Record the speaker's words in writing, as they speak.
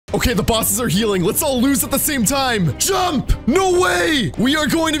Okay, the bosses are healing. Let's all lose at the same time. Jump! No way! We are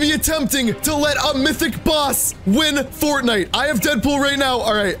going to be attempting to let a mythic boss win Fortnite. I have Deadpool right now.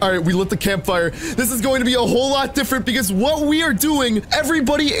 All right, we lit the campfire. This is going to be a whole lot different because what we are doing,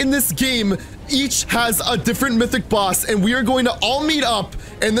 everybody in this game each has a different mythic boss, and we are going to all meet up,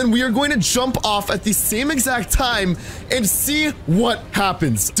 and then we are going to jump off at the same exact time and see what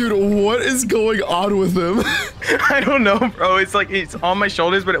happens. Dude, what is going on with him? I don't know, bro. It's like he's on my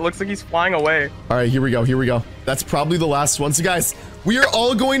shoulders, but it looks like he's flying away. All right, here we go. Here we go. That's probably the last one. So guys, we are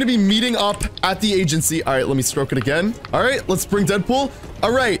all going to be meeting up at the agency. All right, let me stroke it again. All right, let's bring Deadpool.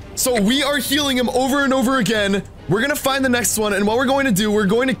 All right, so we are healing him over and over again. We're going to find the next one, and what we're going to do, we're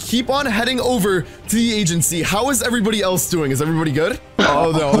going to keep on heading over to the agency. How is everybody else doing? Is everybody good?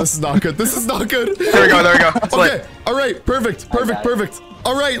 Oh, no, this is not good. This is not good. There we go, there we go. It's okay, all right, perfect.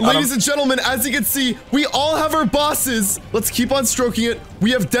 All right, ladies and gentlemen, as you can see, we all have our bosses. Let's keep on stroking it.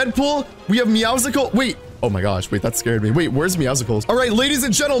 We have Deadpool, we have Meowscles. Wait. Oh my gosh, wait, that scared me. Wait, where's Meowscles? All right, ladies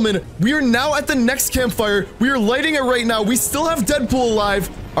and gentlemen, we are now at the next campfire. We are lighting it right now. We still have Deadpool alive.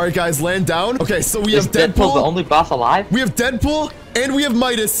 All right, guys, land down. Okay, so we have Deadpool. The only boss alive? We have Deadpool and we have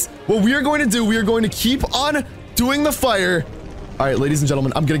Midas. What we are going to do, we are going to keep on doing the fire. All right, ladies and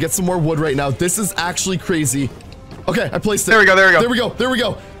gentlemen, I'm gonna get some more wood right now. This is actually crazy. Okay, I placed it. There we go, there we go. There we go, there we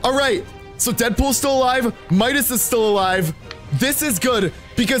go. All right, so Deadpool's still alive. Midas is still alive. This is good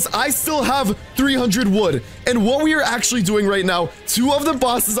because I still have 300 wood. And what we are actually doing right now, 2 of the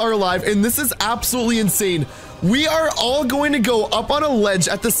bosses are alive, and this is absolutely insane. We are all going to go up on a ledge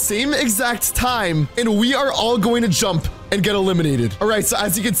at the same exact time, and we are all going to jump and get eliminated. All right, so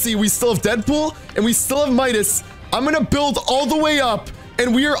as you can see, we still have Deadpool and we still have Midas. I'm gonna build all the way up,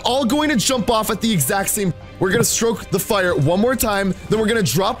 and we are all going to jump off at the exact same. We're gonna stroke the fire one more time, then we're gonna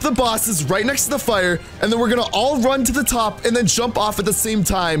drop the bosses right next to the fire, and then we're gonna all run to the top and then jump off at the same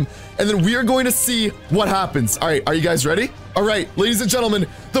time, and then we are going to see what happens. All right, are you guys ready? All right, ladies and gentlemen,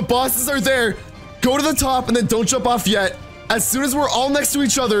 the bosses are there. Go to the top and then don't jump off yet. As soon as we're all next to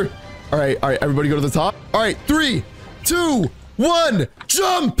each other. All right, everybody go to the top. All right, 3, 2, 1,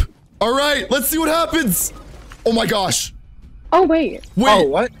 jump. All right, let's see what happens. Oh my gosh. Oh, wait. Oh,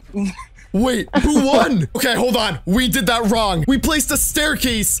 what? Wait, who won? Okay, hold on. We did that wrong. We placed a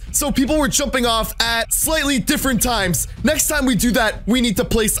staircase, so people were jumping off at slightly different times. Next time we do that, we need to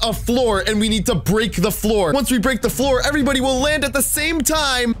place a floor, and we need to break the floor. Once we break the floor, everybody will land at the same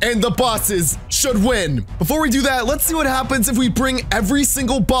time, and the bosses should win. Before we do that, let's see what happens if we bring every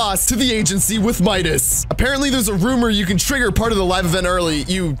single boss to the agency with Midas. Apparently, there's a rumor you can trigger part of the live event early.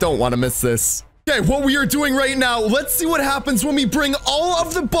 You don't want to miss this. Okay, what we are doing right now, let's see what happens when we bring all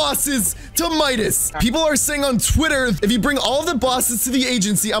of the bosses to Midas. People are saying on Twitter, if you bring all of the bosses to the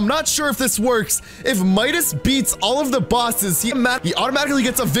agency, I'm not sure if this works. If Midas beats all of the bosses, he automatically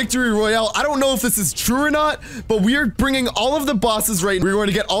gets a victory royale. I don't know if this is true or not, but we are bringing all of the bosses right now. We're going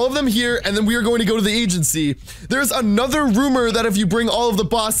to get all of them here, and then we are going to go to the agency. There's another rumor that if you bring all of the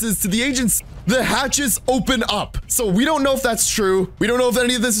bosses to the agency, the hatches open up. So we don't know if that's true. We don't know if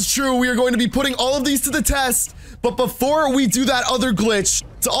any of this is true. We are going to be putting all of these to the test. But before we do that other glitch,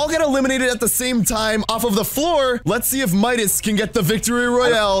 to all get eliminated at the same time off of the floor, let's see if Midas can get the victory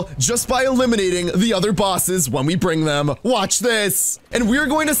royale just by eliminating the other bosses when we bring them. Watch this. And we're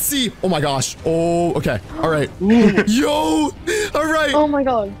going to see. Oh my gosh. Oh, okay. All right. Yo. All right. Oh my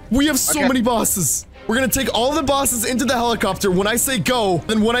God. We have so many bosses. We're gonna take all the bosses into the helicopter. When I say go,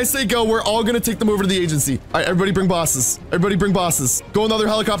 then when I say go, we're all gonna take them over to the agency. All right, everybody bring bosses. Everybody bring bosses. Go in the other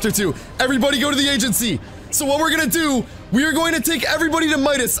helicopter too. Everybody go to the agency. So what we're gonna do, we are going to take everybody to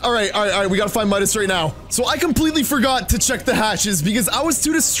Midas. All right, we gotta find Midas right now. So I completely forgot to check the hatches because I was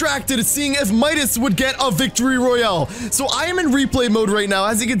too distracted seeing if Midas would get a victory royale. So I am in replay mode right now.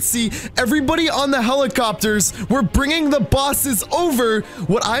 As you can see, everybody on the helicopters, we're bringing the bosses over.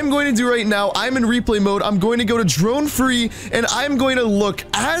 What I'm going to do right now, I'm in replay mode. I'm going to go to drone free, and I'm going to look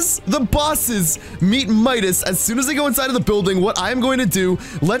as the bosses meet Midas. As soon as they go inside of the building, what I'm going to do,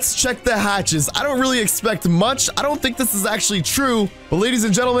 let's check the hatches. I don't really expect much. I don't think this is actually true, but ladies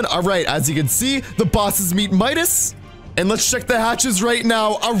and gentlemen, all right, as you can see, the bosses meet Midas, and let's check the hatches right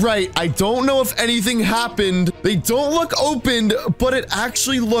now. All right, I don't know if anything happened. They don't look opened, but it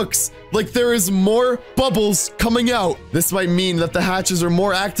actually looks like there is more bubbles coming out. This might mean that the hatches are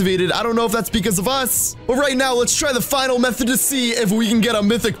more activated. I don't know if that's because of us, but right now, let's try the final method to see if we can get a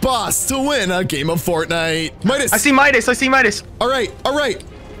mythic boss to win a game of Fortnite. Midas. I see Midas. I see Midas. All right.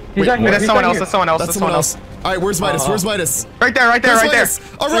 Wait, that's someone else. That's someone else. That's someone else. All right, where's Midas? Where's Midas? Right there. All right, he's right there.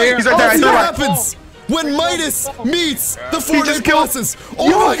 See what happens when Midas meets the Fortnite bosses.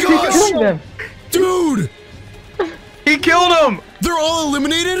 Oh my gosh, dude! He killed him. They're all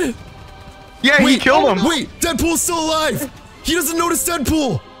eliminated? Yeah, he killed him. Wait, Deadpool's still alive. He doesn't notice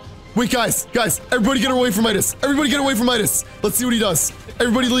Deadpool. Wait, guys, everybody get away from Midas. Everybody get away from Midas. Let's see what he does.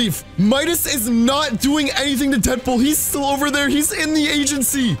 Everybody leave. Midas is not doing anything to Deadpool. He's still over there. He's in the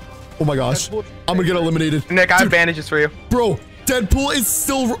agency. Oh my gosh. I'm gonna get eliminated. Nick, I have bandages for you. Bro, Deadpool is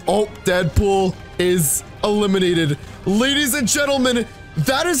still... Oh, Deadpool is eliminated. Ladies and gentlemen,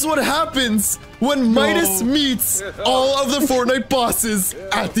 that is what happens when Midas meets all of the Fortnite bosses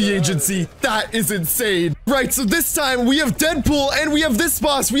at the agency. That is insane. Right, so this time we have Deadpool and we have this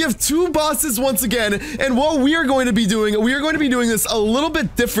boss. We have two bosses once again. And what we are going to be doing this a little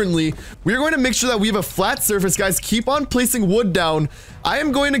bit differently. We are going to make sure that we have a flat surface, guys. Keep on placing wood down. I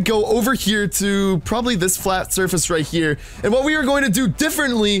am going to go over here to probably this flat surface right here. And what we are going to do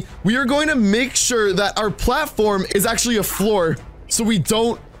differently, we are going to make sure that our platform is actually a floor, so we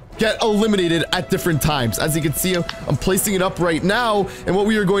don't get eliminated at different times. As you can see, I'm placing it up right now. And what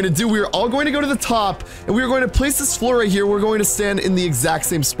we are going to do, we are all going to go to the top and we are going to place this floor right here. We're going to stand in the exact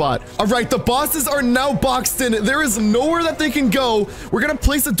same spot. All right, the bosses are now boxed in. There is nowhere that they can go. We're going to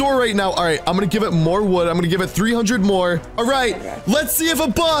place a door right now. All right, I'm going to give it more wood. I'm going to give it 300 more. All right, let's see if a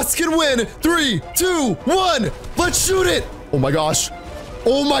boss can win. 3, 2, 1. Let's shoot it. Oh my gosh.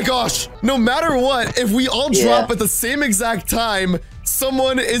 Oh my gosh. No matter what, if we all drop at the same exact time,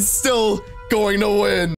 someone is still going to win.